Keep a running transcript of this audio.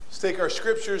Take our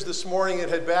scriptures this morning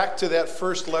and head back to that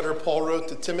first letter Paul wrote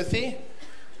to Timothy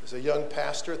as a young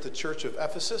pastor at the church of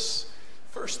Ephesus.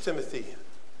 1 Timothy,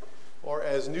 or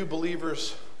as new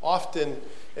believers often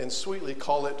and sweetly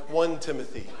call it, 1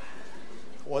 Timothy.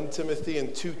 1 Timothy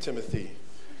and 2 Timothy.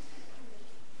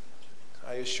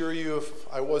 I assure you,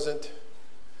 if I wasn't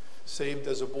saved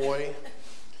as a boy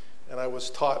and I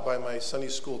was taught by my Sunday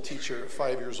school teacher at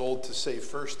 5 years old to say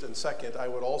first and second, I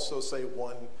would also say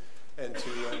 1 and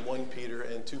 2 and 1 Peter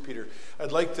and 2 Peter.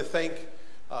 I'd like to thank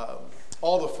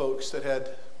all the folks that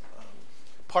had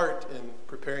part in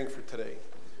preparing for today.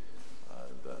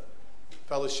 The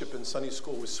fellowship in Sunday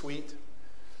school was sweet,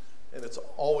 and it's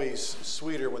always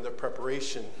sweeter when the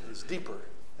preparation is deeper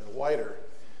and wider.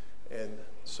 And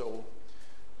so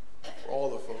for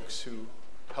all the folks who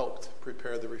helped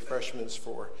prepare the refreshments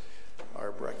for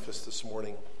our breakfast this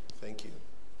morning, thank you.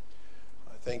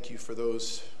 Thank you for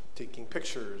those taking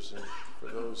pictures and for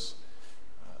those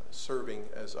serving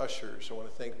as ushers. I want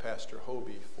to thank Pastor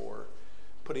Hobie for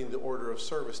putting the order of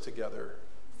service together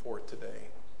for today,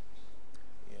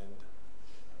 and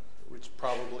which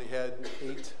probably had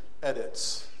 8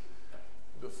 edits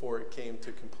before it came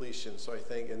to completion. So I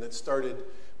think, and it started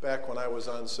back when I was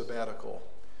on sabbatical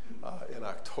in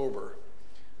October.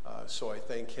 So I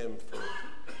thank him for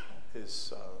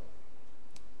his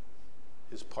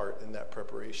part in that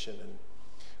preparation. And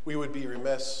we would be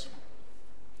remiss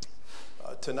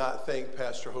to not thank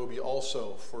Pastor Hobie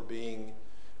also for being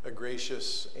a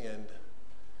gracious and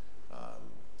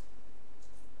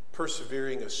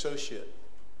persevering associate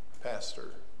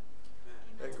pastor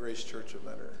at Grace Church of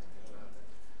Mentor.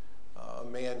 A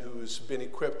man who's been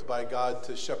equipped by God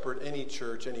to shepherd any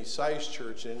church, any size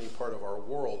church in any part of our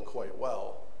world quite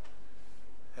well,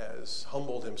 has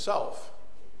humbled himself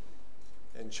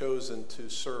and chosen to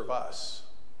serve us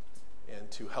and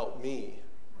to help me.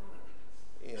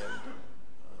 And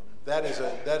that is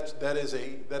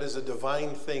a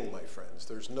divine thing, my friends.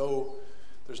 There's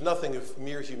nothing of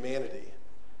mere humanity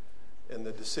in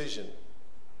the decision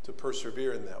to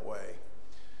persevere in that way.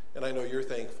 And I know you're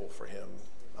thankful for him.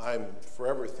 I'm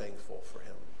forever thankful for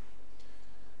him.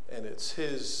 And it's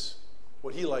his,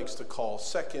 what he likes to call,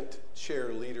 second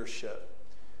chair leadership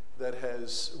that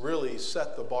has really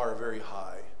set the bar very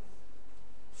high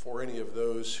for any of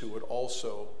those who would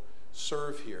also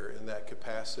serve here in that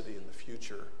capacity in the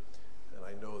future. And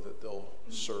I know that they'll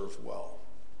serve well.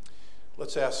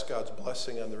 Let's ask God's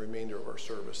blessing on the remainder of our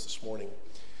service this morning.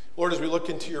 Lord, as we look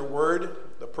into your word,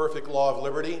 the perfect law of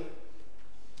liberty,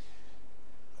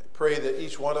 I pray that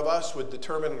each one of us would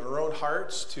determine in our own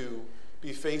hearts to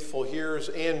be faithful hearers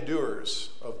and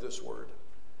doers of this word,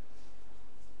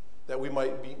 that we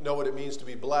might know what it means to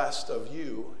be blessed of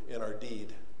you in our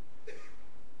deed.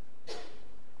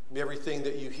 May everything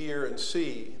that you hear and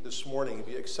see this morning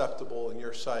be acceptable in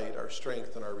your sight, our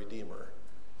strength and our Redeemer.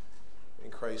 In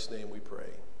Christ's name we pray.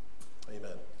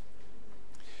 Amen.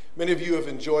 Many of you have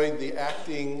enjoyed the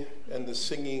acting and the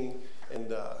singing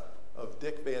of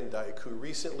Dick Van Dyke, who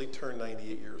recently turned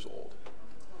 98 years old.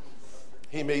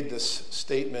 He made this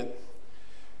statement.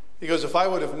 He goes, "If I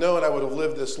would have known I would have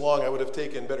lived this long, I would have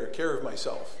taken better care of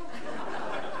myself."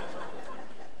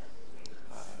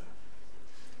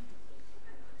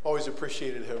 Always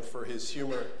appreciated him for his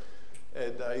humor,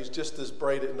 and he's just as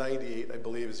bright at 98, I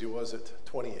believe, as he was at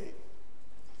 28.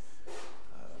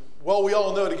 Well, we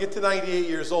all know to get to 98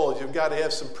 years old, you've got to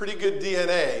have some pretty good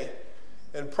DNA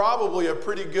and probably a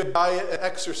pretty good diet and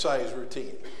exercise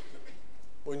routine.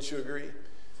 Wouldn't you agree?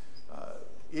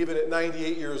 Even at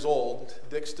 98 years old,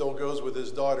 Dick still goes with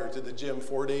his daughter to the gym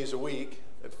 4 days a week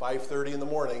at 5:30 in the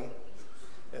morning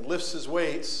and lifts his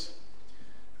weights.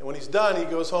 And when he's done, he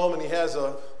goes home and he has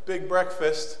a big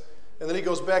breakfast, and then he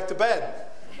goes back to bed.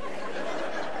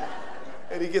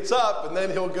 And he gets up, and then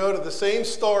he'll go to the same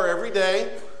store every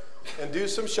day and do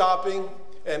some shopping.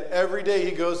 And every day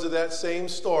he goes to that same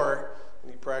store,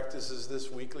 and he practices this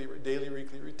daily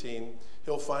weekly routine.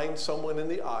 He'll find someone in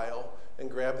the aisle and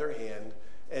grab their hand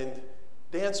and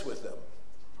dance with them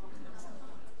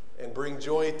and bring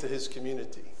joy to his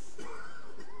community.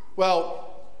 Well,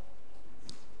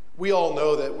 we all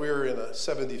know that we're in a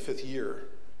 75th year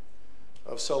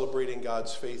of celebrating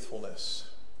God's faithfulness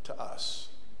to us.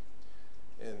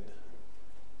 And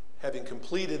having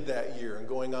completed that year and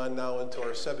going on now into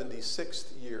our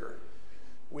 76th year,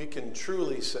 we can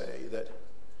truly say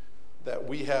that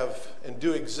we have and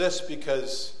do exist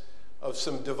because of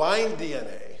some divine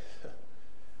DNA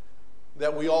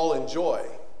that we all enjoy.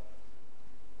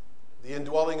 The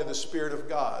indwelling of the Spirit of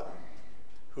God,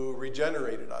 who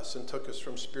regenerated us and took us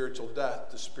from spiritual death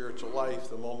to spiritual life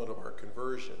the moment of our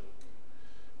conversion.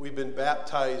 we've been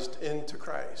baptized into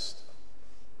Christ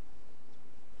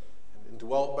and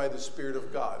indwelt by the Spirit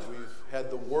of God. We've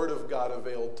had the Word of God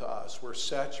availed to us. We're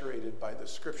saturated by the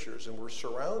Scriptures, and we're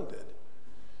surrounded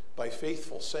by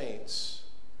faithful saints.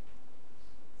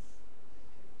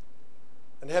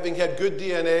 And having had good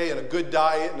DNA and a good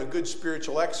diet and a good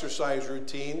spiritual exercise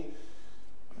routine,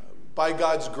 by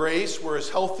God's grace, we're as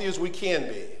healthy as we can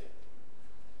be,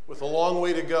 with a long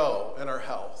way to go in our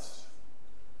health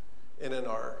and in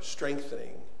our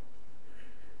strengthening.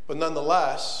 But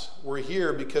nonetheless, we're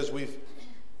here because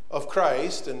of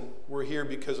Christ, and we're here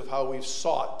because of how we've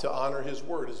sought to honor His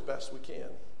Word as best we can.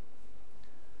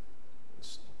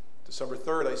 December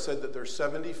 3rd, I said that there's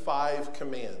 75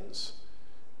 commands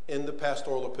in the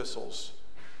pastoral epistles,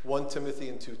 1 Timothy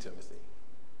and 2 Timothy.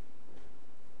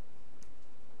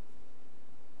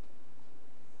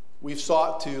 We've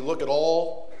sought to look at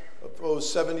all of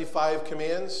those 75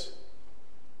 commands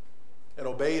and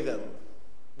obey them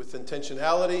with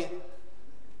intentionality,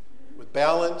 with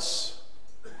balance,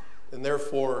 and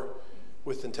therefore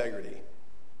with integrity.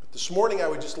 But this morning I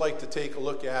would just like to take a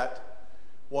look at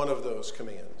one of those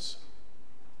commands.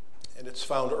 And it's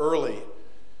found early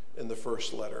in the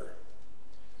first letter.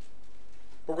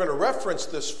 We're going to reference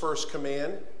this first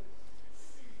command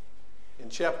in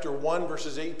chapter 1,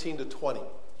 verses 18 to 20.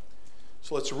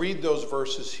 So let's read those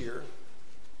verses here.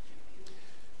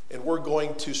 And we're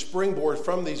going to springboard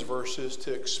from these verses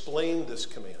to explain this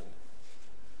command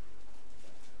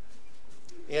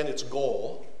and its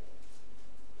goal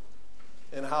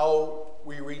and how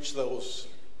we reach those,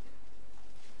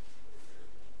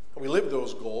 we live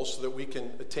those goals so that we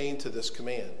can attain to this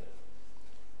command.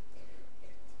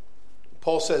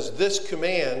 Paul says, "This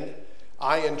command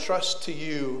I entrust to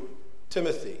you,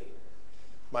 Timothy,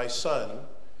 my son,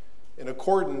 in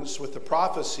accordance with the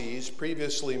prophecies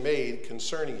previously made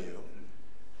concerning you,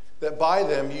 that by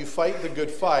them you fight the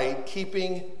good fight,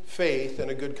 keeping faith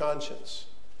and a good conscience,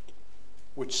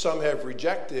 which some have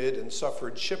rejected and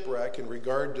suffered shipwreck in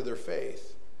regard to their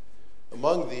faith.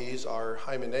 Among these are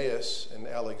Hymenaeus and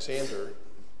Alexander,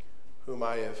 whom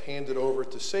I have handed over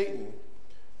to Satan,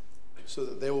 so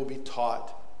that they will be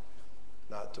taught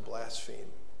not to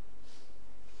blaspheme."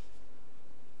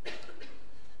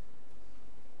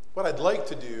 What I'd like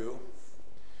to do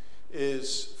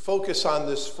is focus on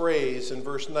this phrase in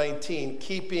verse 19,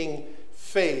 keeping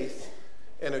faith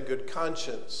and a good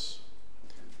conscience.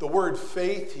 The word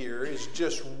faith here is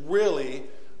just really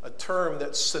a term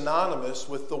that's synonymous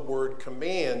with the word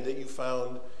command that you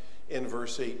found in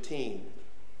verse 18.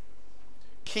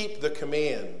 Keep the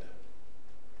command.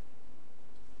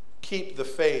 Keep the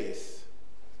faith.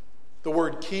 The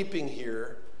word keeping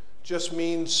here just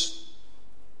means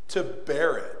to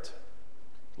bear it.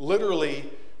 Literally,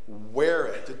 wear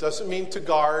it. It doesn't mean to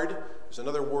guard. There's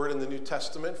another word in the New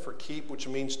Testament for keep, which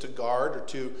means to guard or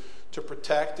to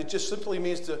protect. It just simply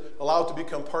means to allow it to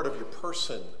become part of your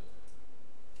person.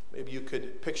 Maybe you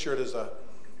could picture it as a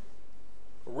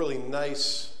really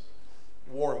nice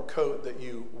warm coat that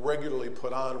you regularly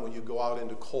put on when you go out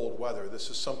into cold weather. This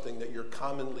is something that you're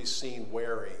commonly seen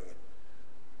wearing.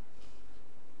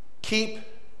 Keep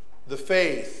the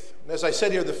faith. And as I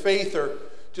said here, the faith are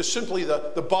just simply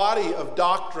the body of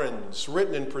doctrines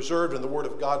written and preserved in the Word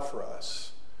of God for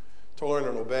us to learn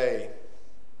and obey.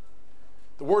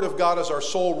 The Word of God is our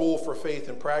sole rule for faith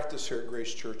and practice here at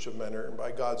Grace Church of Mentor, and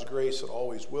by God's grace it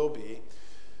always will be.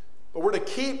 But we're to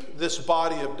keep this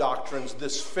body of doctrines,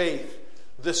 this faith,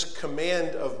 this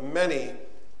command of many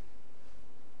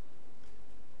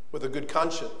with a good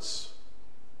conscience.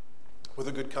 With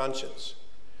a good conscience.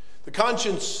 The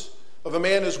conscience of a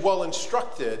man is well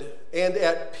instructed and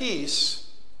at peace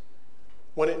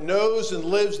when it knows and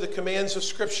lives the commands of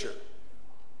Scripture.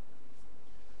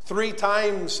 3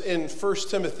 times in 1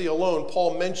 Timothy alone,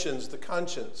 Paul mentions the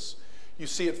conscience. You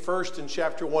see it first in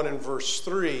chapter 1 and verse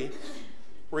 3,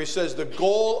 where he says, "The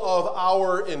goal of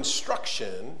our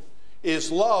instruction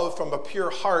is love from a pure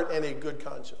heart and a good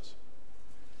conscience."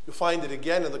 You'll find it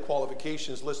again in the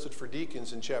qualifications listed for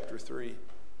deacons in chapter 3.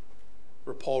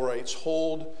 Where Paul writes,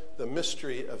 "Hold the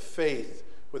mystery of faith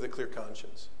with a clear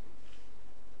conscience."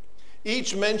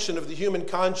 Each mention of the human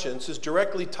conscience is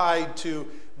directly tied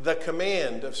to the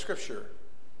command of Scripture,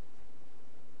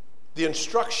 the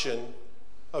instruction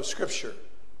of Scripture,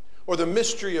 or the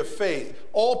mystery of faith,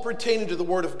 all pertaining to the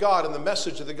Word of God and the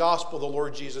message of the gospel of the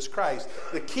Lord Jesus Christ.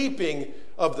 The keeping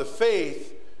of the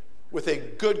faith with a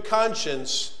good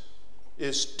conscience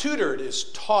is tutored,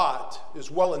 is taught, is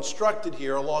well instructed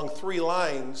here along 3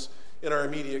 lines in our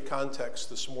immediate context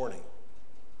this morning.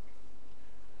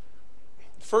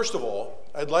 First of all,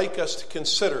 I'd like us to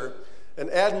consider an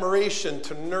admiration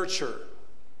to nurture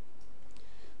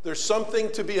There's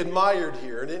something to be admired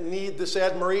here, and this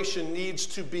admiration needs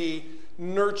to be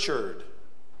nurtured.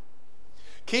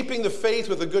 Keeping the faith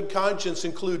with a good conscience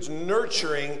includes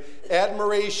nurturing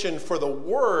admiration for the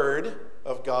Word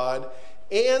of God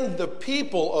and the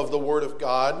people of the Word of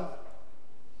God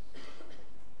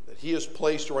that He has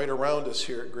placed right around us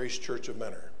here at Grace Church of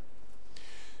Mentor.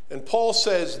 And Paul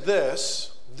says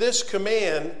this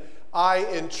command I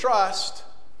entrust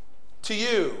to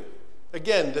you.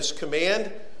 Again, this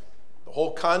command, the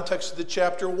whole context of the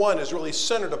chapter 1 is really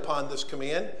centered upon this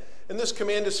command. And this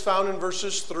command is found in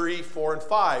verses 3, 4, and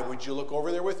 5. Would you look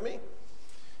over there with me?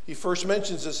 He first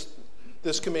mentions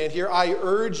this command here. I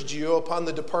urged you upon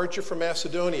the departure from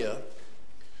Macedonia,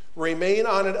 remain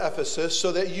on at Ephesus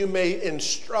so that you may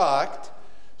instruct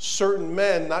certain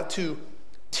men not to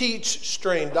teach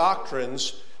strange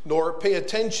doctrines, nor pay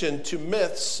attention to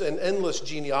myths and endless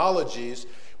genealogies,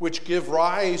 which give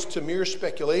rise to mere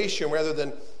speculation rather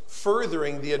than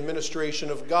furthering the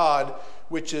administration of God,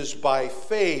 which is by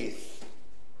faith.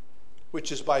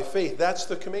 Which is by faith. That's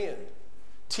the command.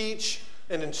 Teach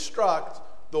and instruct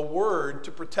the Word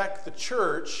to protect the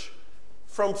church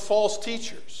from false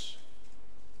teachers,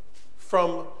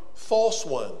 from false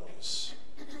ones.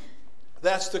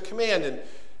 That's the command. And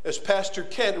as Pastor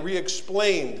Kent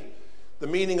re-explained the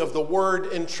meaning of the word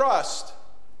entrust,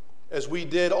 as we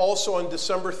did also on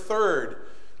December 3rd,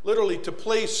 literally to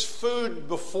place food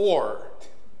before.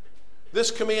 This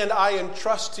command I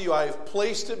entrust to you. I have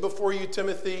placed it before you,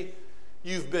 Timothy.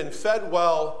 You've been fed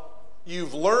well.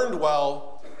 You've learned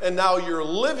well. And now you're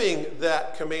living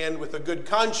that command with a good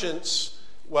conscience.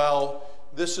 Well,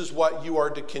 this is what you are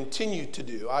to continue to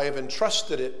do. I have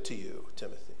entrusted it to you,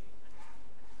 Timothy.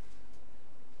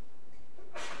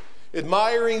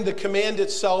 Admiring the command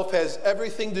itself has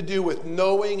everything to do with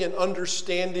knowing and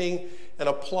understanding and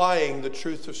applying the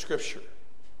truth of Scripture.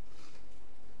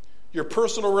 Your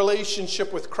personal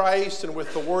relationship with Christ and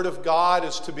with the Word of God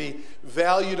is to be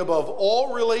valued above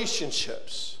all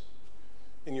relationships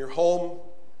in your home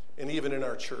and even in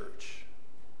our church.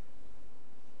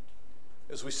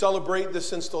 As we celebrate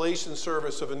this installation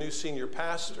service of a new senior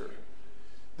pastor,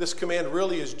 this command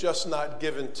really is just not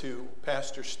given to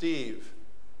Pastor Steve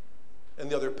and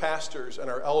the other pastors and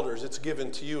our elders. It's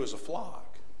given to you as a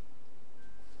flock.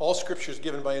 All Scripture is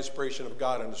given by inspiration of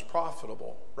God and is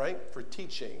profitable, right, for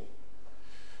teaching.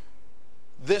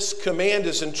 This command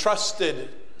is entrusted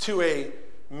to a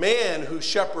man who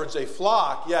shepherds a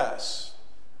flock, yes.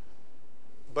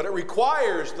 But it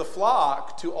requires the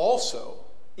flock to also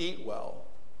eat well,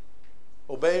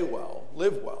 obey well,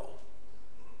 live well.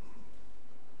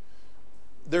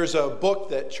 There's a book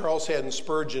that Charles Haddon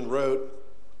Spurgeon wrote.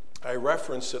 I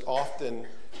reference it often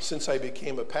since I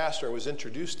became a pastor. I was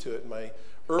introduced to it in my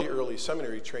early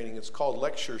seminary training. It's called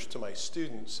Lectures to My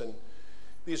Students. And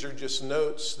these are just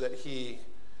notes that he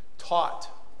taught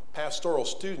pastoral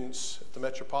students at the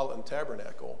Metropolitan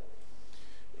Tabernacle.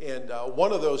 And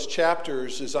one of those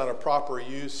chapters is on a proper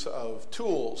use of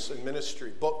tools in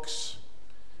ministry, books.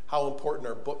 How important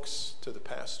are books to the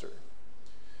pastor?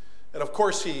 And of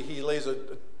course, he lays a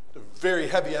very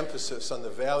heavy emphasis on the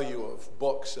value of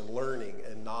books and learning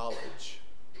and knowledge.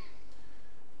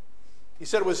 He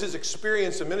said it was his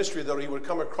experience in ministry that he would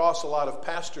come across a lot of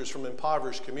pastors from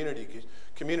impoverished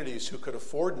communities who could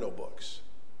afford no books.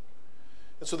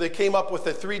 And so they came up with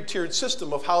a three-tiered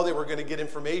system of how they were going to get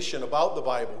information about the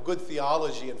Bible, good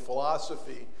theology and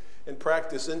philosophy and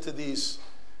practice into these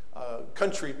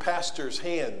country pastors'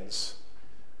 hands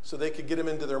so they could get them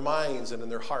into their minds and in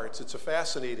their hearts. It's a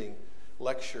fascinating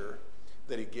lecture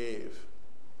that he gave.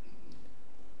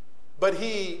 But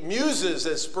he muses,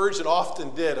 as Spurgeon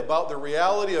often did, about the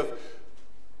reality of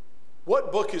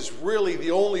what book is really the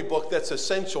only book that's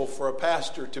essential for a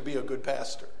pastor to be a good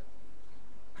pastor.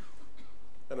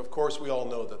 And of course, we all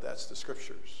know that that's the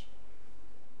Scriptures.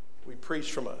 We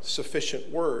preach from a sufficient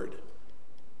word.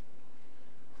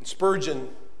 And Spurgeon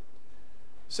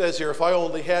says here, if I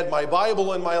only had my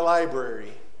Bible in my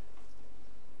library,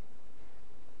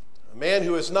 a man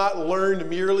who has not learned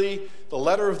merely the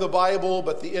letter of the Bible,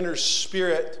 but the inner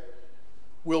spirit,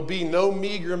 will be no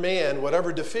meager man,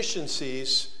 whatever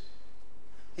deficiencies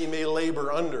he may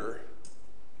labor under.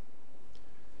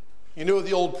 You know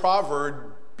the old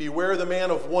proverb, beware the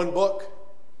man of one book.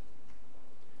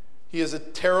 He is a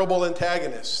terrible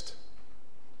antagonist.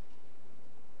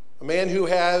 A man who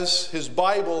has his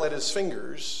Bible at his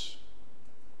fingers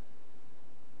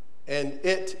and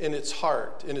it in his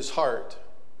heart.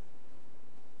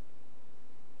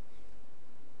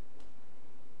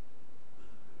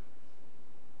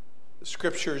 The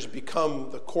Scriptures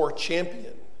become the core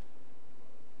champion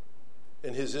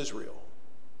in his Israel.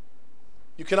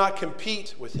 You cannot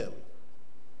compete with him.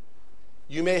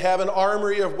 You may have an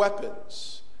armory of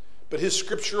weapons, but his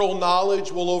scriptural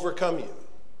knowledge will overcome you.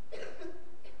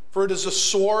 For it is a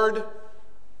sword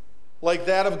like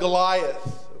that of Goliath,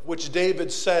 of which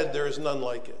David said there is none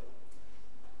like it.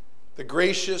 The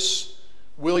gracious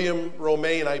William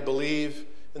Romaine, I believe,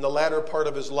 in the latter part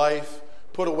of his life,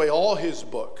 put away all his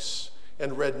books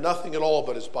and read nothing at all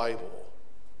but his Bible.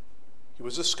 He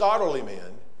was a scholarly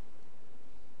man,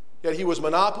 yet he was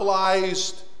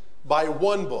monopolized by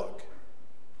one book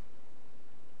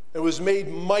and was made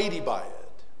mighty by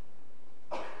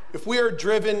it. If we are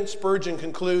driven, Spurgeon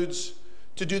concludes,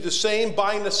 to do the same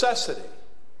by necessity,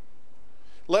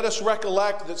 let us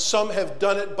recollect that some have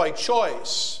done it by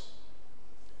choice,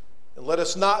 and let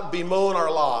us not bemoan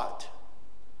our lot,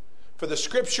 for the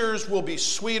scriptures will be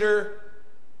sweeter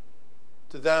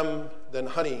to them than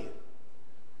honey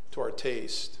to our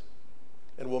taste,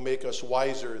 and will make us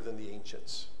wiser than the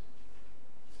ancients.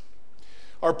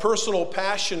 Our personal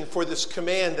passion for this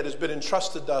command that has been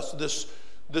entrusted to us,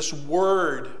 this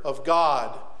word of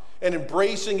God, and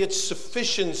embracing its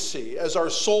sufficiency as our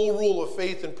sole rule of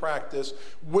faith and practice,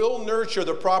 will nurture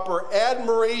the proper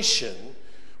admiration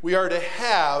we are to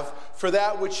have for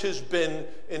that which has been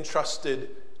entrusted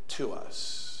to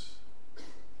us.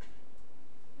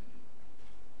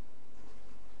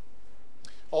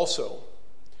 Also,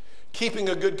 keeping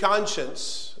a good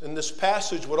conscience in this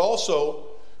passage would also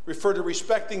refer to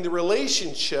respecting the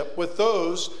relationship with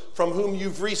those from whom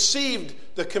you've received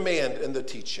the command and the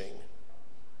teaching,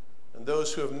 and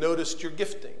those who have noticed your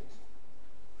gifting.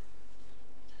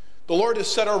 The Lord has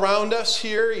set around us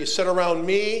here, He has set around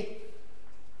me,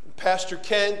 and Pastor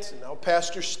Kent, and now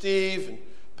Pastor Steve, and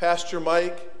Pastor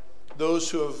Mike, those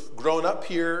who have grown up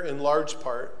here in large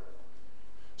part,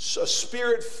 a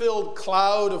spirit-filled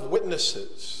cloud of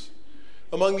witnesses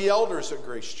among the elders at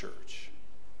Grace Church.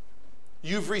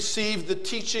 You've received the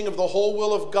teaching of the whole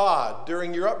will of God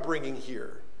during your upbringing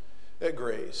here at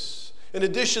Grace. In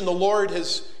addition, the Lord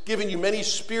has given you many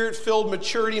spirit-filled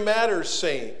maturity matters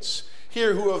saints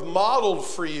here who have modeled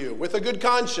for you with a good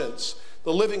conscience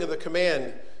the living of the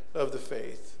command of the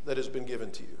faith that has been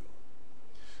given to you.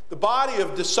 The body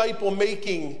of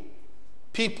disciple-making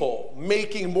people,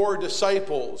 making more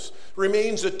disciples,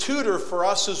 remains a tutor for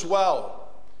us as well.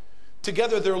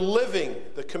 Together they're living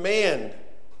the command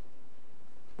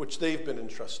which they've been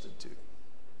entrusted to.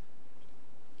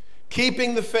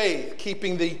 Keeping the faith,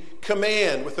 keeping the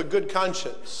command with a good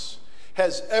conscience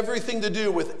has everything to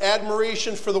do with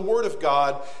admiration for the Word of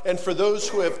God and for those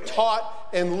who have taught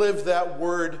and lived that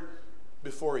Word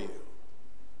before you.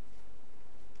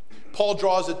 Paul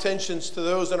draws attentions to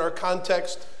those in our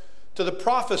context to the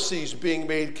prophecies being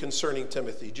made concerning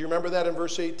Timothy. Do you remember that in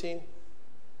verse 18?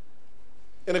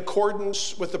 In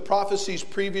accordance with the prophecies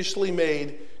previously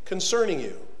made concerning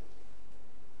you.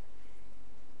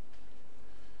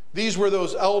 These were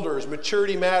those elders,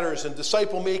 maturity matters, and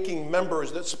disciple-making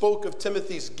members that spoke of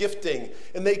Timothy's gifting,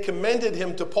 and they commended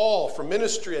him to Paul for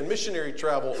ministry and missionary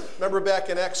travel. Remember back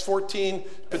in Acts 14,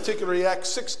 particularly Acts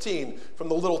 16, from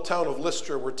the little town of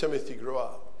Lystra where Timothy grew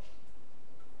up.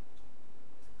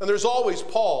 And there's always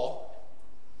Paul.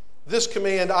 This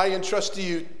command I entrust to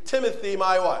you, Timothy,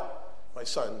 my what? My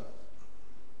son.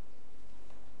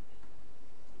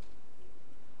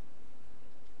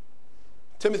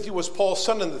 Timothy was Paul's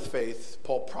son in the faith.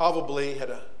 Paul probably had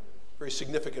a very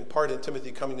significant part in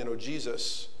Timothy coming to know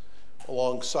Jesus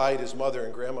alongside his mother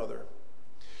and grandmother.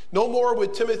 No more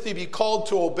would Timothy be called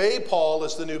to obey Paul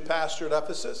as the new pastor at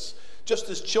Ephesus, just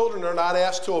as children are not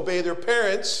asked to obey their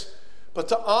parents, but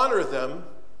to honor them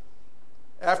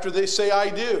after they say,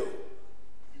 I do.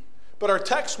 But our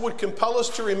text would compel us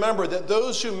to remember that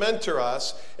those who mentor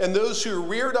us and those who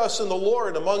reared us in the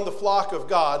Lord among the flock of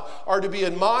God are to be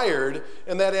admired,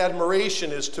 and that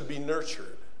admiration is to be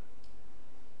nurtured.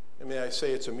 And may I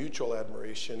say it's a mutual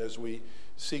admiration as we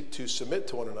seek to submit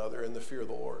to one another in the fear of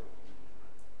the Lord.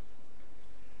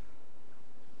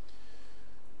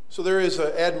 So there is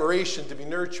an admiration to be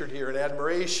nurtured here, an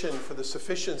admiration for the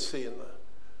sufficiency and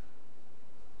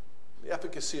the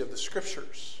efficacy of the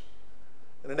Scriptures,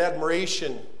 and an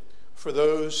admiration for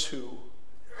those who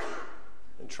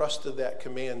entrusted that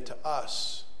command to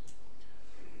us.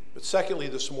 But secondly,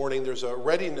 this morning, there's a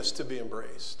readiness to be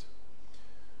embraced.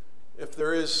 If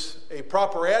there is a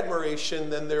proper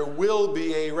admiration, then there will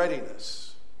be a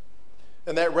readiness.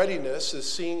 And that readiness is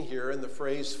seen here in the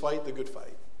phrase, fight the good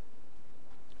fight.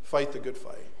 Fight the good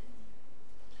fight.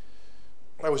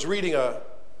 I was reading an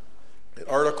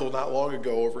article not long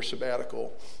ago over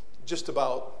sabbatical, just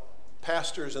about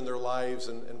pastors and their lives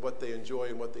and what they enjoy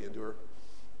and what they endure.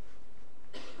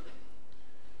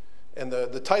 And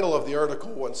the title of the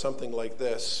article went something like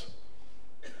this: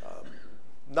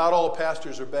 Not all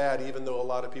pastors are bad, even though a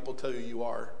lot of people tell you you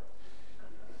are.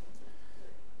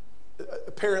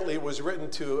 Apparently, it was written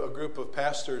to a group of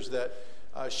pastors that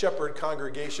shepherd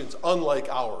congregations unlike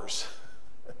ours.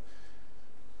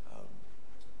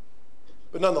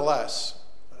 But nonetheless,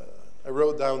 I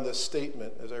wrote down this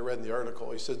statement as I read in the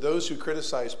article. He said, those who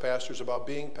criticize pastors about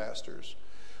being pastors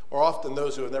are often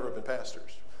those who have never been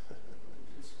pastors.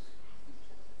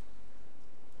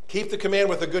 Keep the command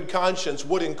with a good conscience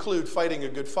would include fighting a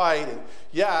good fight. And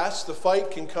yes, the fight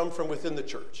can come from within the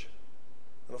church.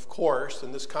 And of course,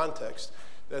 in this context,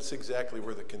 that's exactly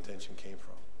where the contention came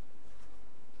from.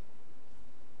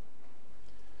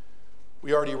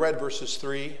 We already read verses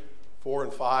 3, 4,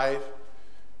 and 5.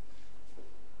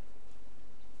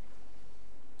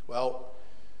 Well,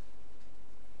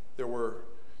 there were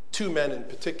two men in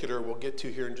particular we'll get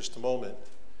to here in just a moment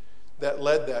that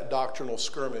led that doctrinal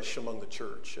skirmish among the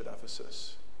church at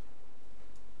Ephesus.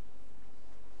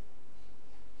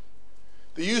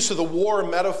 The use of the war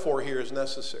metaphor here is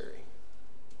necessary.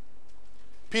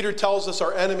 Peter tells us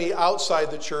our enemy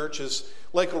outside the church is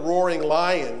like a roaring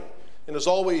lion and is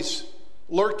always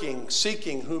lurking,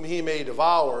 seeking whom he may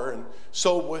devour. And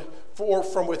so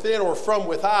from within or from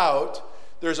without,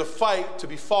 there's a fight to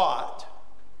be fought.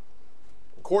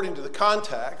 According to the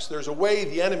context, there's a way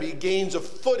the enemy gains a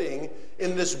footing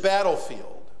in this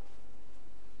battlefield.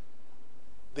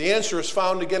 The answer is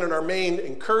found again in our main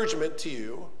encouragement to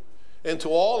you and to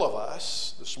all of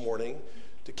us this morning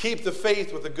to keep the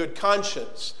faith with a good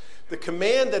conscience. The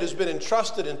command that has been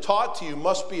entrusted and taught to you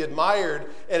must be admired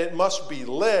and it must be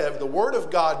lived. The Word of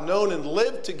God known and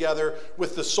lived together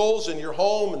with the souls in your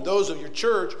home and those of your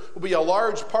church will be a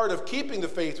large part of keeping the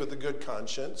faith with a good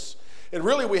conscience. And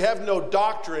really, we have no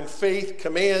doctrine, faith,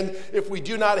 command if we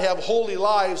do not have holy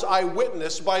lives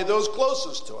eyewitnessed by those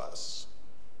closest to us.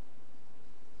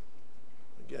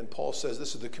 Again, Paul says,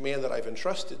 this is the command that I've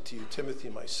entrusted to you, Timothy,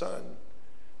 my son.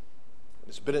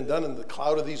 It's been done in the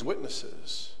cloud of these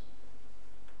witnesses,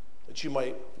 that you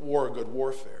might war a good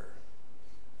warfare.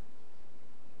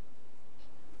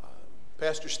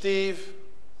 Pastor Steve,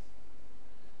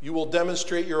 you will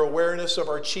demonstrate your awareness of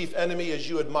our chief enemy as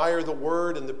you admire the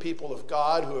word and the people of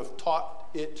God who have taught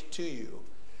it to you.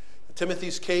 In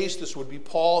Timothy's case, this would be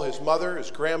Paul, his mother, his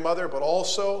grandmother, but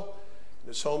also in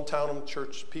his hometown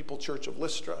church of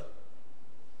Lystra.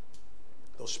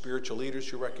 Those spiritual leaders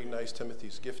who recognize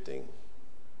Timothy's gifting.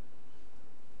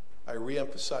 I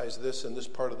reemphasize this in this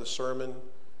part of the sermon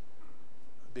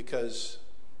because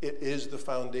it is the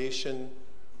foundation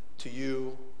to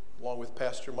you, along with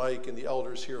Pastor Mike and the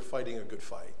elders here, fighting a good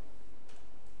fight.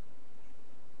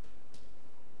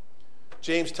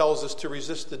 James tells us to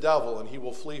resist the devil and he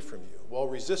will flee from you. Well,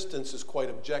 resistance is quite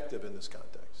objective in this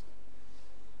context.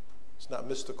 It's not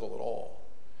mystical at all.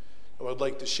 I would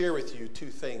like to share with you two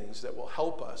things that will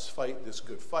help us fight this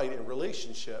good fight in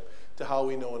relationship to how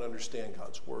we know and understand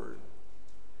God's word.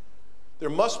 There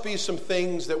must be some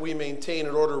things that we maintain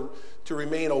in order to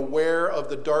remain aware of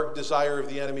the dark desire of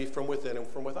the enemy from within and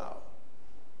from without.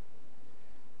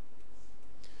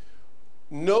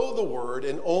 Know the word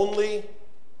and only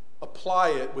apply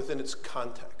it within its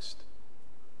context.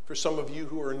 For some of you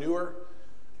who are newer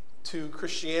to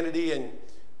Christianity and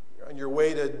you're on your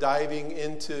way to diving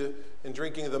into and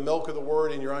drinking the milk of the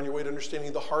word and you're on your way to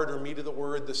understanding the heart or meat of the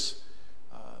word, This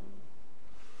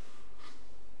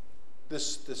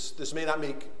may not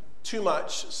make too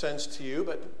much sense to you,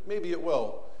 but maybe it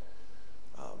will.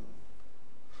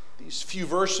 These few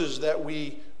verses that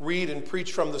we read and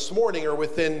preach from this morning are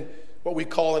within what we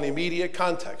call an immediate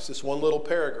context. This one little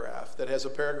paragraph that has a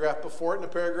paragraph before it and a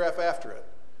paragraph after it.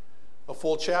 A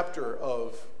full chapter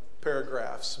of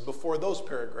paragraphs before those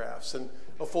paragraphs and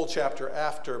a full chapter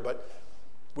after. But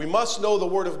we must know the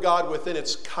Word of God within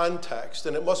its context,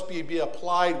 and it must be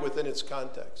applied within its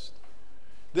context.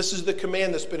 This is the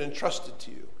command that's been entrusted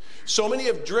to you. So many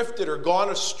have drifted or gone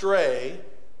astray,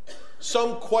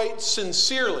 some quite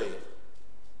sincerely,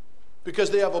 because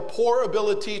they have a poor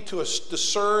ability to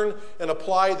discern and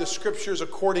apply the scriptures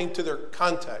according to their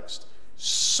context.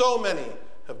 So many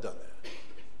have done that.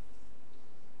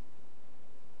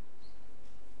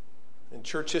 In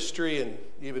church history and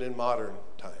even in modern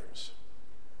times.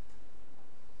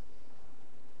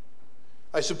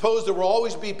 I suppose there will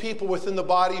always be people within the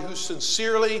body who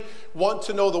sincerely want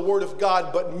to know the Word of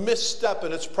God but misstep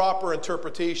in its proper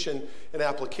interpretation and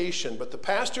application. But the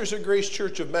pastors at Grace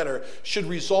Church of Menor should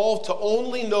resolve to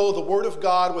only know the Word of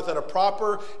God within a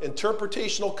proper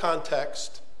interpretational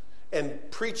context and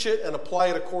preach it and apply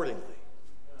it accordingly.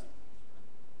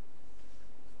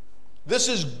 This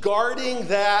is guarding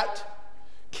that,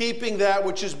 keeping that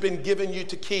which has been given you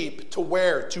to keep, to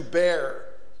wear, to bear.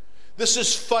 This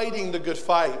is fighting the good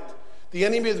fight. The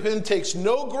enemy then takes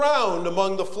no ground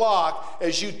among the flock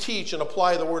as you teach and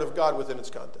apply the word of God within its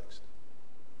context.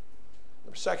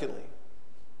 Secondly,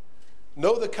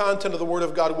 know the content of the word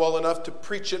of God well enough to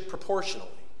preach it proportionally.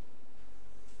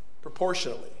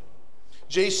 Proportionally.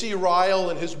 J.C. Ryle,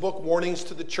 in his book, Warnings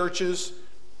to the Churches,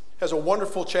 has a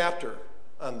wonderful chapter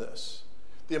on this.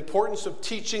 The importance of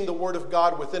teaching the word of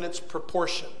God within its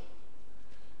proportion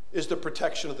is the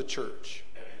protection of the church.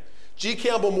 G.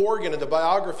 Campbell Morgan, in the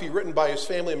biography written by his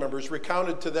family members,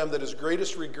 recounted to them that his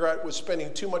greatest regret was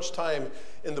spending too much time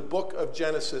in the book of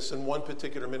Genesis in one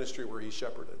particular ministry where he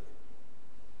shepherded.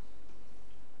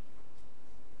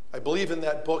 I believe in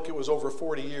that book it was over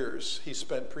 40 years he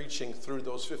spent preaching through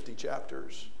those 50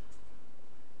 chapters.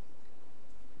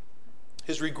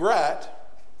 His regret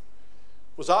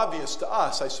was obvious to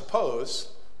us, I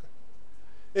suppose.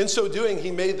 In so doing,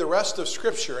 he made the rest of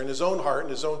Scripture in his own heart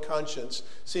and his own conscience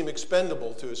seem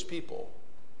expendable to his people,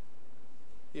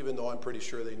 even though I'm pretty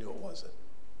sure they knew it wasn't.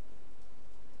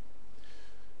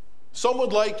 Some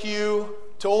would like you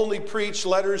to only preach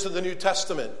letters of the New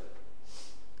Testament.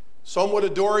 Some would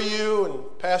adore you,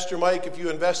 and Pastor Mike, if you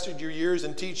invested your years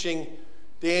in teaching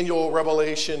Daniel,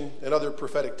 Revelation, and other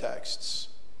prophetic texts.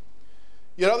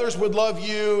 Yet others would love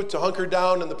you to hunker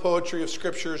down in the poetry of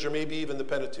Scriptures or maybe even the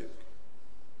Pentateuch.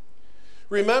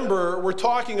 Remember, we're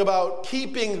talking about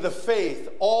keeping the faith,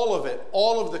 all of it,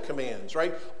 all of the commands,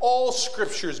 right? All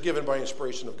Scripture is given by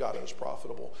inspiration of God and is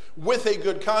profitable, with a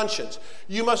good conscience.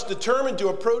 You must determine to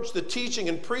approach the teaching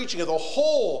and preaching of the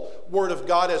whole Word of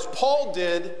God, as Paul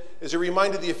did, as he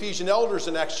reminded the Ephesian elders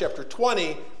in Acts chapter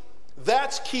 20.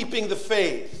 That's keeping the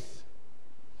faith.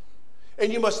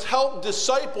 And you must help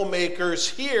disciple makers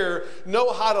here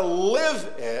know how to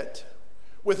live it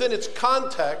within its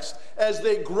context as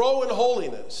they grow in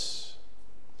holiness.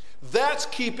 That's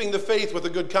keeping the faith with a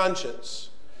good conscience.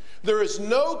 There is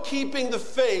no keeping the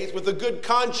faith with a good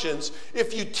conscience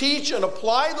if you teach and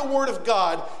apply the Word of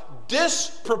God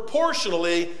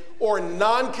disproportionately or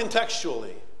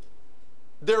non-contextually.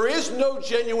 There is no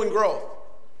genuine growth.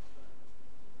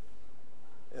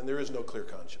 And there is no clear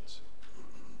conscience.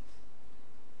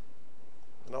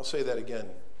 And I'll say that again.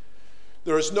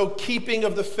 There is no keeping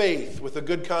of the faith with a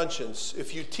good conscience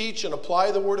if you teach and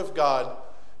apply the Word of God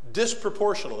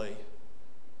disproportionately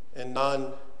and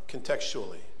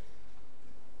non-contextually.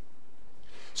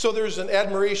 So there's an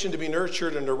admiration to be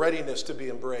nurtured and a readiness to be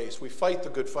embraced. We fight the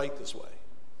good fight this way.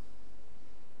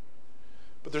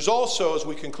 But there's also, as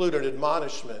we conclude, an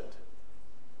admonishment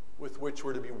with which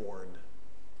we're to be warned.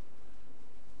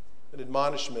 An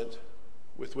admonishment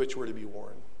with which we're to be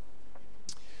warned.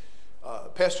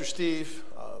 Pastor Steve,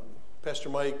 Pastor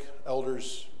Mike,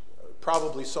 elders,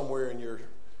 probably somewhere in your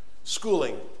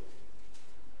schooling,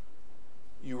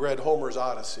 you read Homer's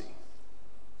Odyssey.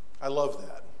 I love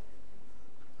that.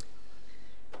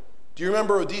 Do you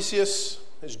remember Odysseus?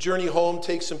 His journey home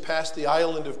takes him past the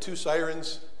island of two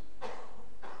sirens.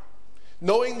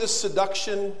 Knowing the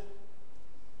seduction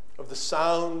of the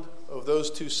sound of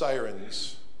those two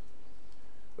sirens,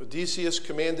 Odysseus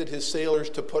commanded his sailors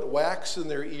to put wax in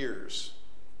their ears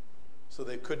so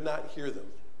they could not hear them.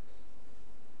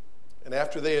 And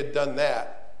after they had done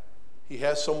that, he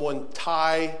has someone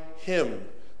tie him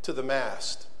to the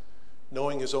mast,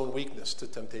 knowing his own weakness to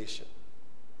temptation.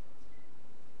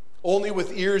 Only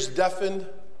with ears deafened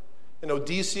and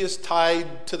Odysseus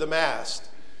tied to the mast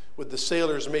would the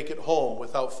sailors make it home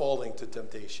without falling to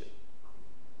temptation.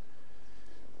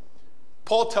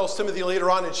 Paul tells Timothy later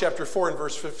on in chapter 4 and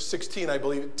verse 16, I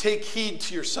believe, take heed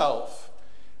to yourself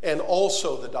and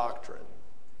also the doctrine.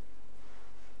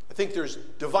 I think there's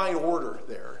divine order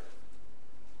there.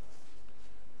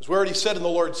 As we already said in the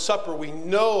Lord's Supper, we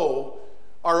know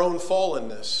our own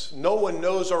fallenness. No one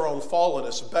knows our own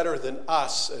fallenness better than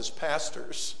us as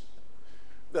pastors,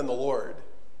 than the Lord.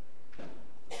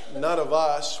 None of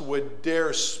us would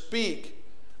dare speak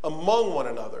among one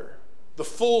another the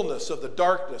fullness of the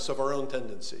darkness of our own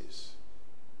tendencies.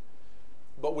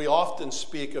 But we often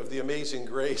speak of the amazing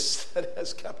grace that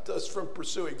has kept us from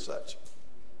pursuing such.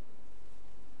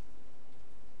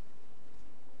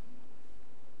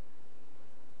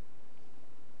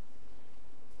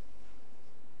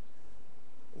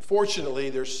 Unfortunately,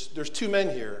 there's two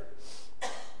men here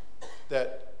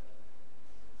that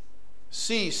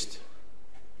ceased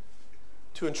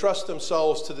to entrust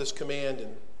themselves to this command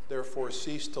and therefore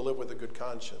ceased to live with a good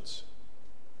conscience.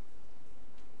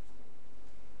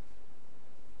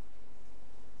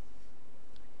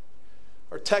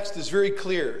 Our text is very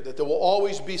clear that there will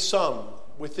always be some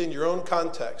within your own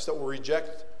context that will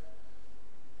reject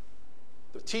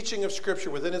the teaching of Scripture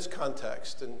within its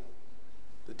context and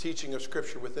the teaching of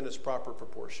Scripture within its proper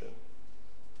proportion.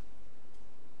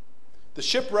 The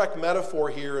shipwreck metaphor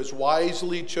here is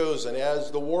wisely chosen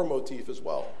as the war motif as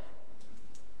well.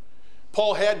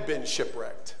 Paul had been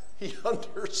shipwrecked. He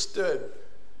understood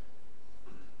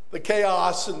the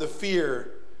chaos and the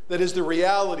fear that is the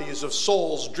realities of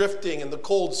souls drifting in the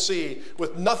cold sea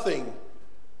with nothing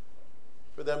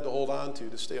for them to hold on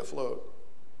to stay afloat.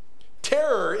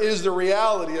 Terror is the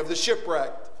reality of the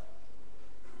shipwrecked.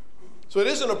 So it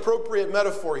is an appropriate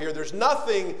metaphor here. There's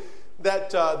nothing that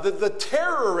the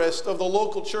terrorist of the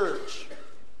local church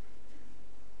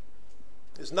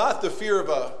is not the fear of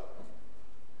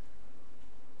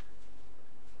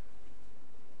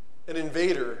an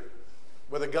invader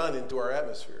with a gun into our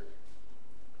atmosphere,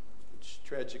 which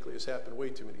tragically has happened way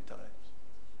too many times.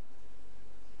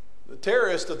 The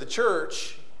terrorist of the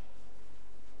church,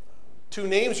 two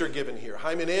names are given here,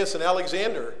 Hymenaeus and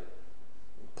Alexander.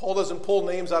 Paul doesn't pull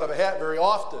names out of a hat very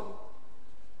often.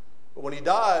 But when he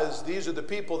does, these are the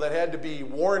people that had to be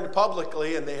warned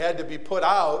publicly and they had to be put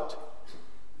out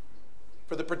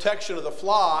for the protection of the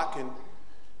flock. And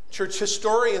church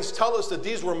historians tell us that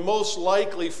these were most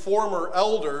likely former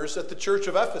elders at the church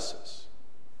of Ephesus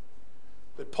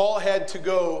that Paul had to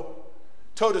go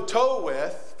toe-to-toe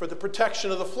with for the protection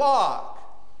of the flock.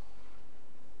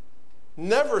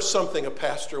 Never something a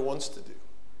pastor wants to do.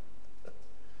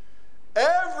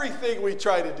 Everything we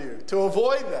try to do to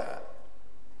avoid that.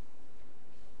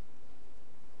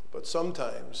 But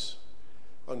sometimes,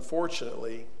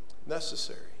 unfortunately,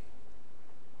 necessary.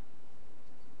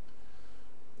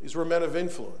 These were men of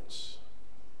influence.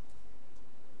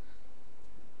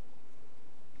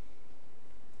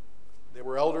 They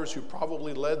were elders who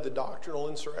probably led the doctrinal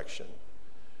insurrection,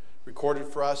 recorded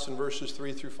for us in verses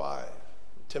 3 through 5.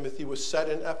 Timothy was set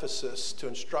in Ephesus to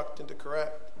instruct and to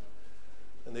correct,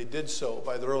 and they did so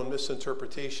by their own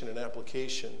misinterpretation and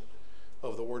application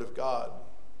of the Word of God.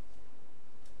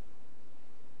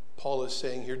 Paul is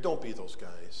saying here, don't be those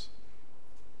guys.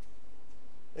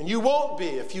 And you won't be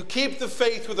if you keep the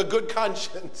faith with a good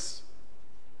conscience,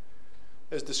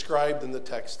 as described in the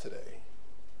text today.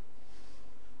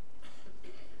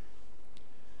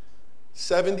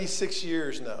 76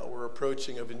 years now we're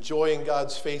approaching of enjoying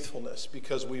God's faithfulness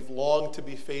because we've longed to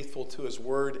be faithful to His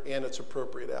Word and its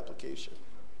appropriate application.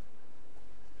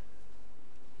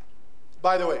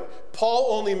 By the way, Paul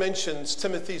only mentions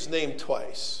Timothy's name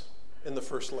twice in the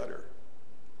first letter.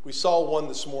 We saw one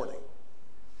this morning.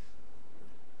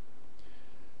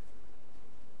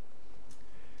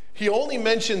 He only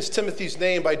mentions Timothy's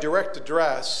name by direct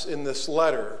address in this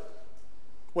letter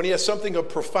when he has something of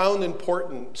profound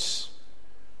importance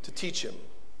to teach him.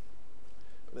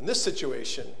 But in this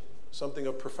situation, something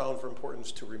of profound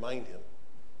importance to remind him.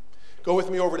 Go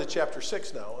with me over to chapter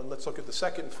 6 now, and let's look at the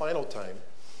second and final time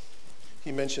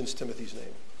he mentions Timothy's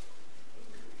name.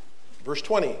 Verse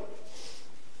 20.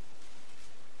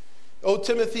 O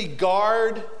Timothy,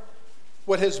 guard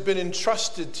what has been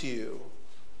entrusted to you.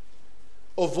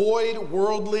 Avoid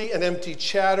worldly and empty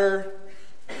chatter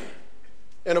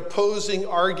and opposing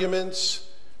arguments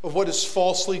of what is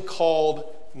falsely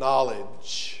called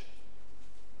knowledge.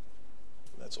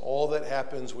 That's all that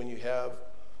happens when you have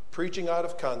preaching out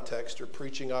of context or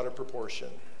preaching out of proportion,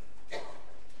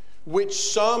 which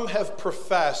some have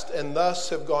professed and thus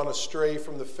have gone astray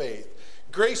from the faith.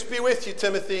 Grace be with you,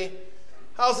 Timothy.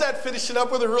 How's that finishing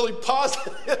up with a really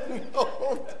positive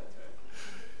note?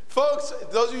 Folks,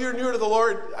 those of you who are new to the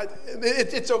Lord,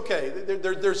 it's okay.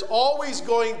 There's always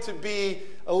going to be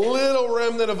a little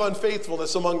remnant of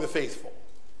unfaithfulness among the faithful.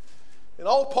 And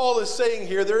all Paul is saying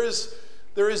here, there is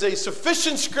a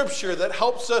sufficient scripture that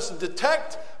helps us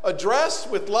detect, address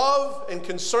with love and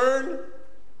concern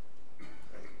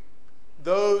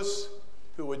those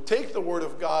who would take the Word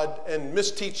of God and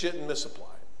misteach it and misapply it.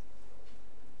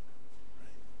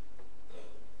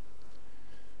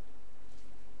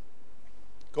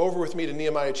 Go over with me to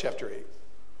Nehemiah chapter 8.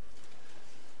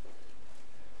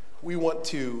 We want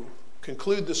to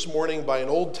conclude this morning by an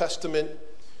Old Testament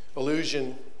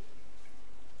allusion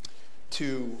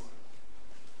to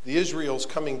the Israels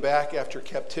coming back after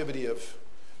captivity of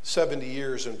 70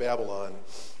 years in Babylon,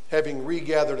 having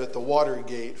regathered at the water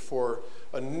gate for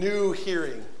a new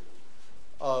hearing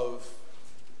of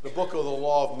the book of the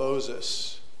law of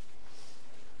Moses.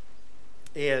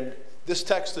 And this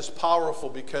text is powerful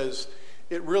because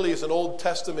it really is an Old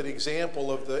Testament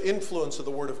example of the influence of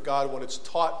the Word of God when it's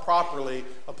taught properly,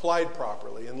 applied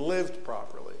properly, and lived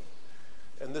properly.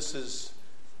 And this is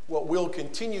what we'll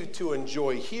continue to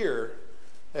enjoy here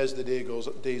as the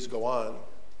days go on.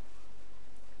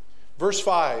 Verse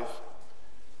 5,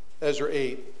 Ezra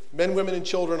 8. Men, women, and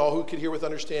children, all who could hear with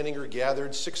understanding, are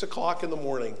gathered 6 o'clock in the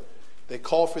morning. They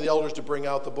call for the elders to bring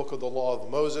out the book of the law of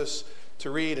Moses to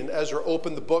read. And Ezra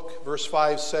opened the book, verse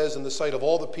 5 says, in the sight of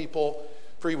all the people,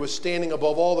 for he was standing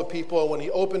above all the people. And when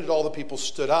he opened it, all the people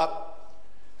stood up.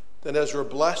 Then Ezra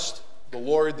blessed the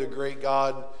Lord, the great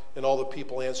God, and all the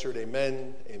people answered,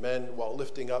 Amen, Amen, while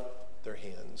lifting up their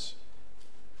hands.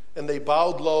 And they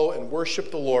bowed low and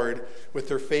worshiped the Lord with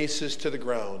their faces to the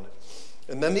ground.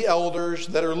 And then the elders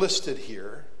that are listed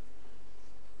here,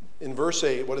 in verse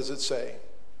 8, what does it say?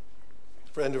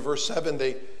 Friend, in verse 7,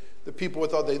 the people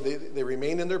without, they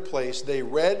remained in their place. They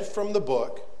read from the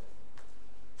book,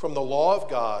 from the law of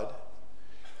God,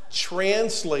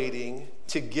 translating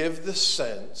to give the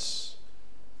sense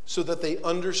so that they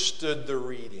understood the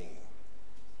reading.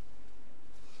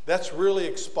 That's really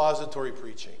expository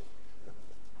preaching.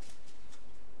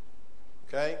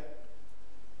 Okay?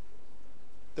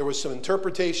 There was some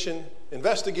investigation,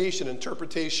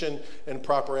 interpretation, and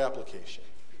proper application.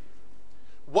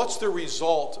 What's the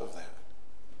result of that?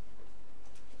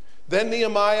 Then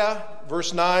Nehemiah,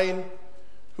 verse 9,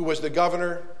 who was the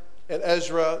governor, and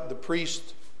Ezra, the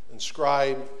priest and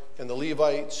scribe, and the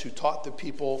Levites who taught the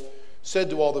people, said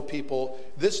to all the people,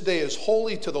 This day is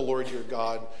holy to the Lord your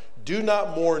God. Do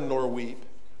not mourn nor weep.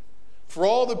 For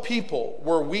all the people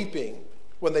were weeping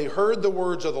when they heard the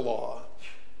words of the law.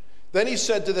 Then he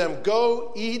said to them,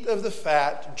 Go eat of the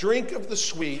fat, drink of the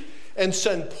sweet, and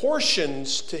send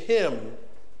portions to him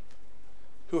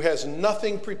who has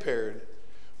nothing prepared.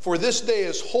 For this day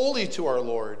is holy to our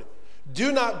Lord.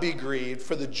 Do not be grieved,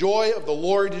 for the joy of the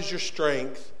Lord is your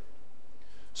strength.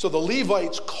 So the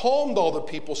Levites calmed all the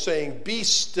people, saying, Be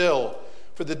still,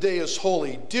 for the day is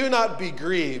holy. Do not be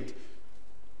grieved.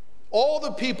 All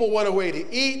the people went away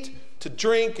to eat, to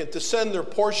drink, and to send their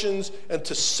portions, and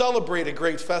to celebrate a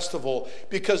great festival,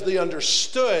 because they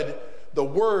understood the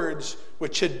words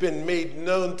which had been made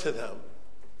known to them.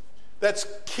 That's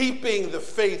keeping the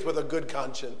faith with a good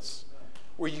conscience,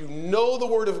 where you know the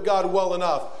Word of God well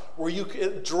enough, where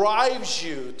it drives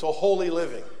you to holy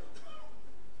living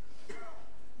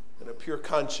and a pure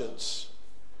conscience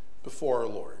before our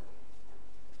Lord.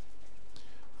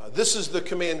 This is the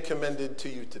command commended to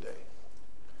you today,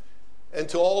 and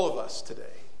to all of us today,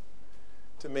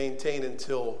 to maintain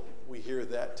until we hear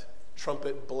that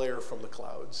trumpet blare from the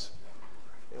clouds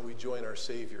and we join our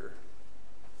Savior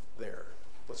there.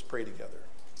 Let's pray together.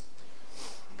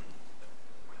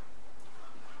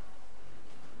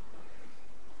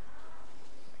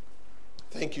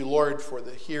 Thank you, Lord, for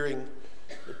the hearing,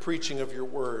 the preaching of your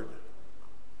word.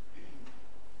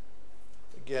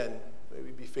 Again, may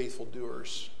we be faithful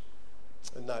doers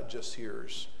and not just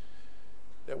hearers,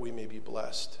 that we may be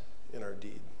blessed in our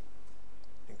deed.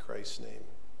 In Christ's name,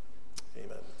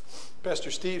 amen.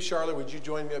 Pastor Steve, Charlotte, would you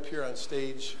join me up here on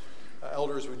stage?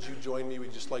 Elders, would you join me?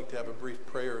 We'd just like to have a brief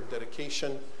prayer of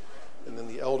dedication, and then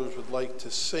the elders would like to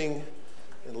sing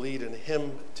and lead in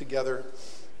hymn together.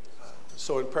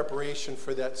 So in preparation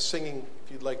for that singing,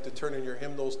 if you'd like to turn in your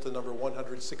hymnals to number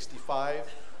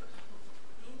 165.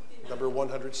 Number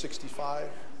 165.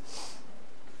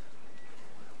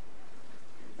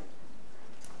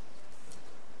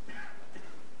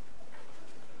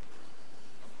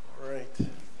 All right.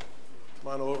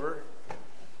 Come on over,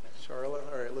 Charlotte.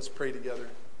 All right, let's pray together.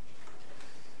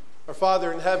 Our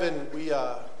Father in heaven,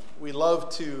 we love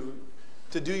to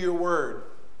do your word,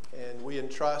 and we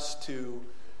entrust to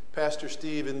Pastor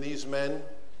Steve and these men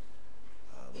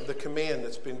the command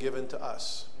that's been given to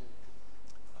us.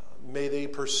 May they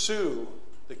pursue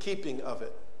the keeping of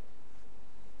it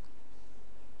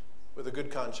with a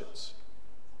good conscience.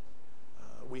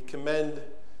 We commend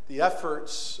the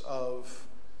efforts of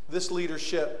this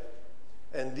leadership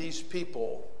and these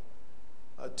people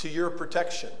to your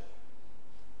protection,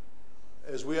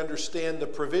 as we understand the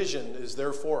provision is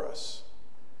there for us.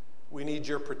 We need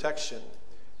your protection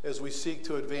as we seek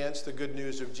to advance the good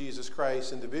news of Jesus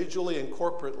Christ individually and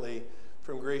corporately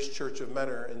from Grace Church of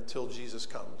Mentor until Jesus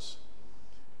comes.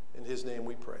 In his name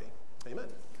we pray. Amen.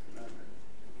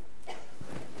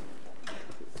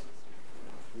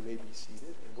 You may be seated,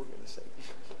 and we're going to sing.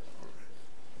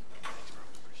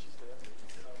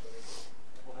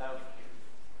 We'll have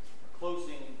a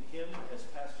closing hymn, as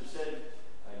Pastor said.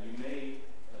 You may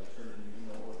turn in,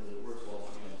 over the words will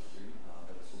also be on the screen,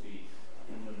 but this will be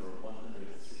hymn number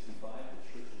 165, The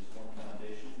Church is One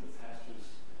Foundation. The pastors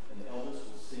and the elders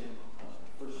will sing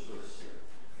the first verse here,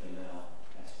 and then I'll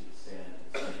ask you to stand and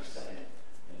sing the second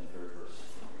and the third verse.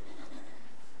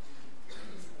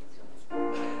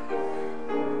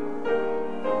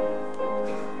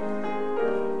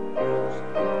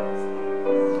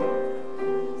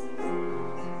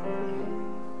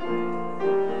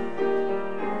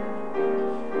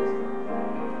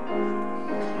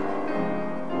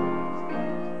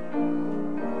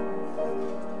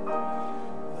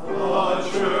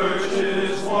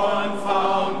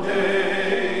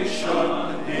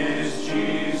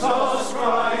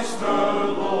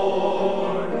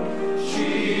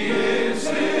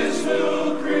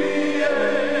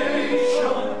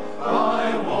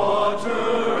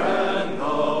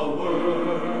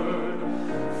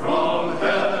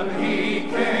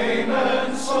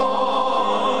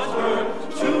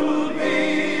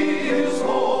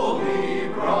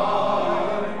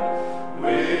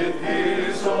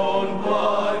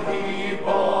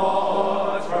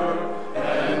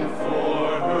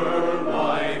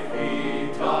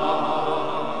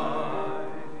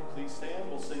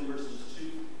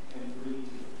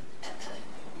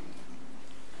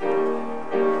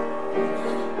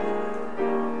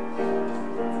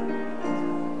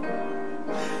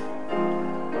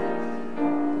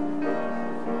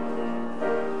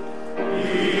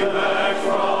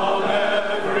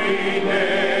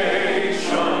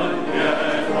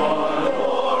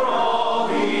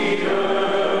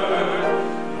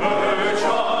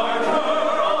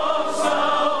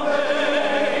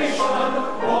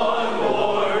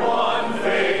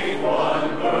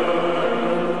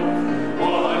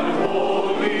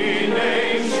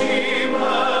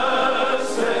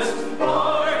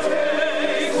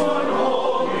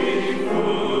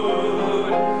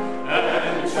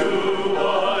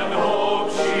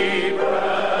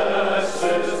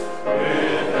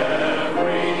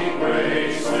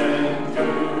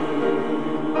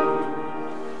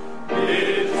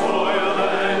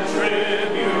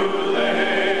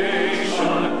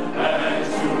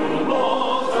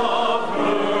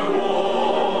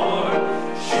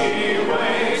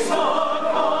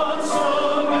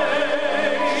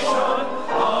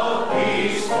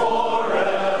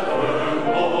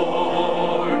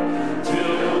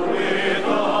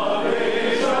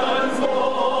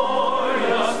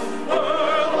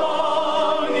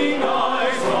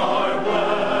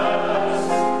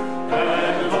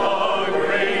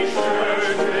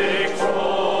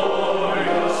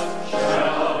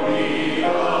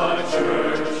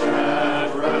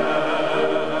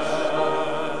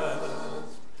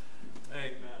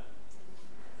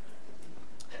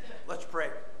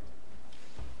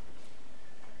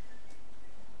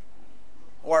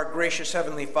 Oh, our gracious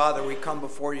Heavenly Father, we come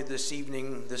before you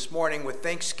this morning with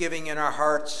thanksgiving in our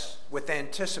hearts, with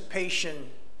anticipation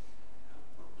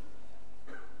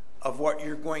of what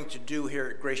you're going to do here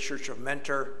at Grace Church of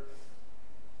Mentor.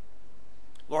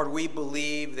 Lord, we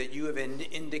believe that you have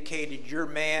indicated your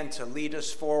man to lead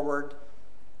us forward.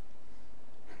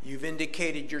 You've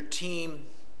indicated your team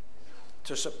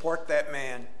to support that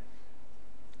man.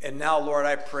 And now, Lord,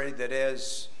 I pray that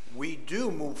as we do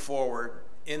move forward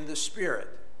in the Spirit,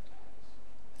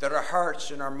 that our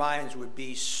hearts and our minds would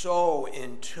be so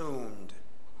in tuned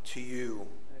to you.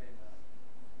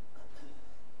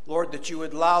 Lord, that you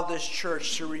would allow this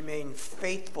church to remain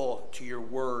faithful to your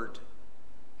word,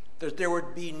 that there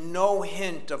would be no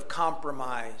hint of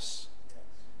compromise,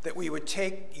 that we would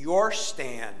take your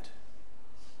stand,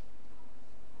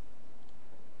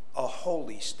 a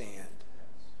holy stand,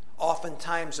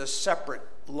 oftentimes a separate,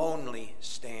 lonely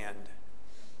stand.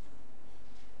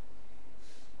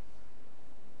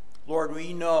 Lord,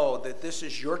 we know that this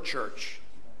is your church.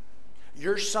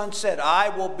 Your Son said, I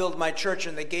will build my church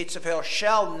and the gates of hell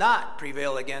shall not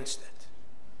prevail against it.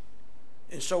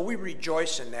 And so we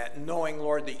rejoice in that, knowing,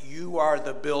 Lord, that you are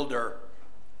the builder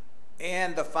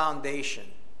and the foundation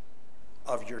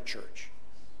of your church.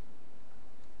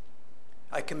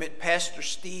 I commit Pastor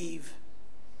Steve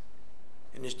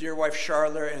and his dear wife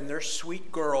Charlotte and their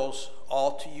sweet girls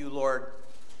all to you, Lord.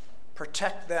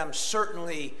 Protect them.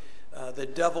 Certainly the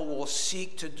devil will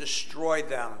seek to destroy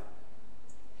them.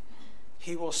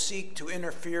 He will seek to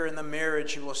interfere in the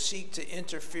marriage. He will seek to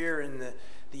interfere in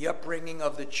the upbringing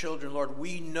of the children. Lord,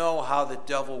 we know how the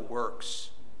devil works.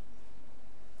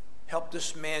 Help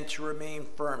this man to remain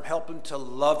firm. Help him to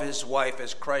love his wife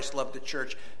as Christ loved the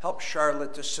church. Help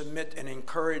Charlotte to submit and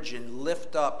encourage and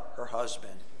lift up her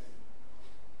husband.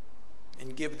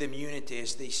 And give them unity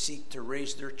as they seek to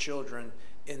raise their children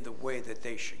in the way that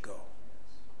they should go.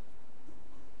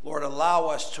 Lord, allow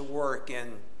us to work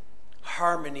in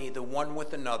harmony the one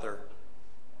with another.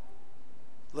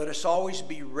 Let us always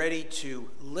be ready to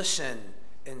listen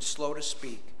and slow to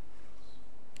speak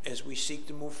as we seek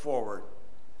to move forward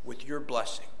with your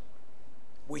blessing.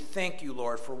 We thank you,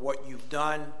 Lord, for what you've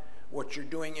done, what you're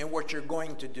doing, and what you're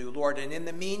going to do, Lord. And in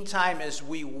the meantime, as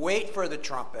we wait for the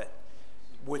trumpet,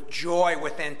 with joy,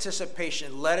 with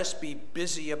anticipation, let us be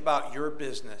busy about your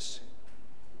business.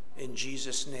 In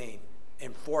Jesus' name,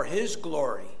 and for his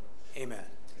glory, amen.